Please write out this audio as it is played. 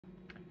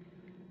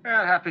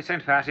Yeah, happy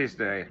St. Patty's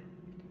Day.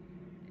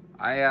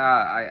 I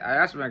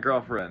asked my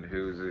girlfriend,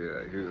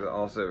 who's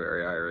also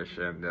very Irish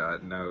and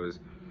knows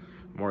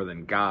more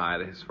than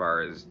God as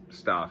far as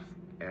stuff,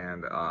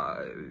 and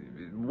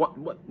what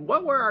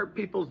were our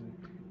people's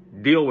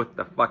deal with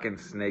the fucking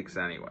snakes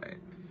anyway?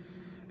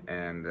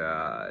 And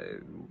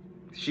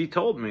she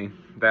told me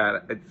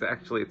that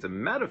it's a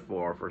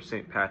metaphor for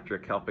St.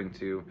 Patrick helping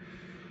to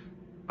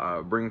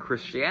bring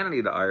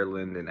Christianity to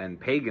Ireland and end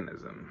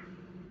paganism.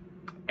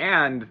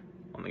 And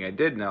one thing I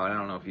did know, and I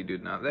don't know if you do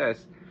know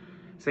this,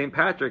 St.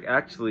 Patrick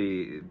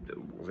actually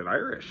was an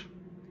Irish.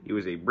 He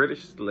was a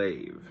British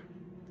slave.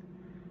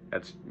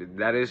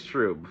 That is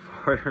true.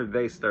 Before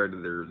they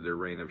started their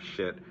reign of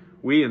shit,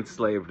 we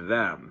enslaved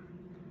them.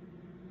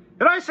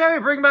 And I say,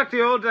 bring back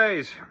the old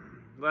days.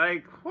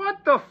 Like,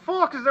 what the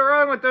fuck is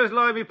wrong with those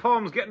limey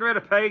poems getting rid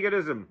of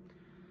paganism?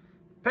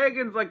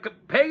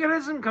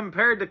 Paganism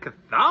compared to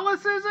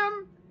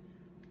Catholicism?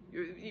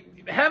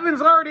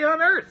 Heaven's already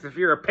on earth if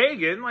you're a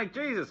pagan, like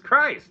Jesus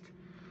Christ.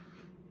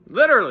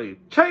 Literally,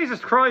 Jesus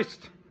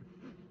Christ.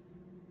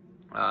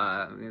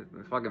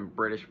 Fucking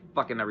British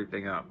fucking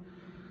everything up.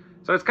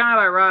 So it's kind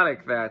of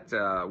ironic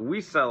that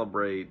we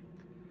celebrate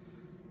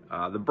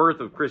the birth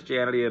of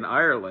Christianity in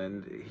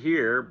Ireland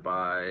here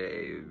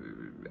by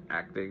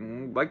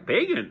acting like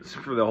pagans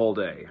for the whole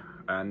day.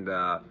 And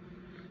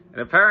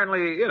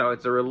apparently,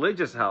 it's a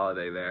religious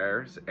holiday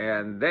there,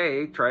 and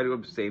they try to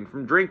abstain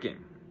from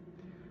drinking.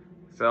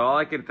 So all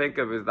I can think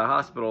of is the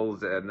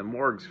hospitals and the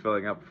morgues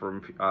filling up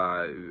from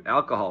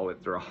alcohol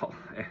withdrawal,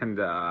 and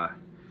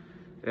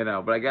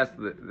but I guess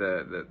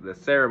the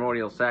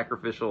ceremonial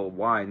sacrificial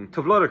wine,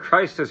 to blood of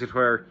Christ, as it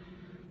were,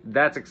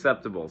 that's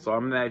acceptable. So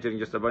I'm imagining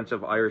just a bunch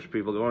of Irish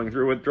people going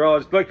through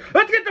withdrawals, like,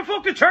 let's get the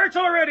fuck to church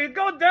already!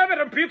 God damn it,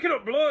 I'm puking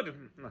up blood!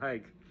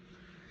 Like,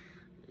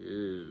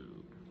 ew.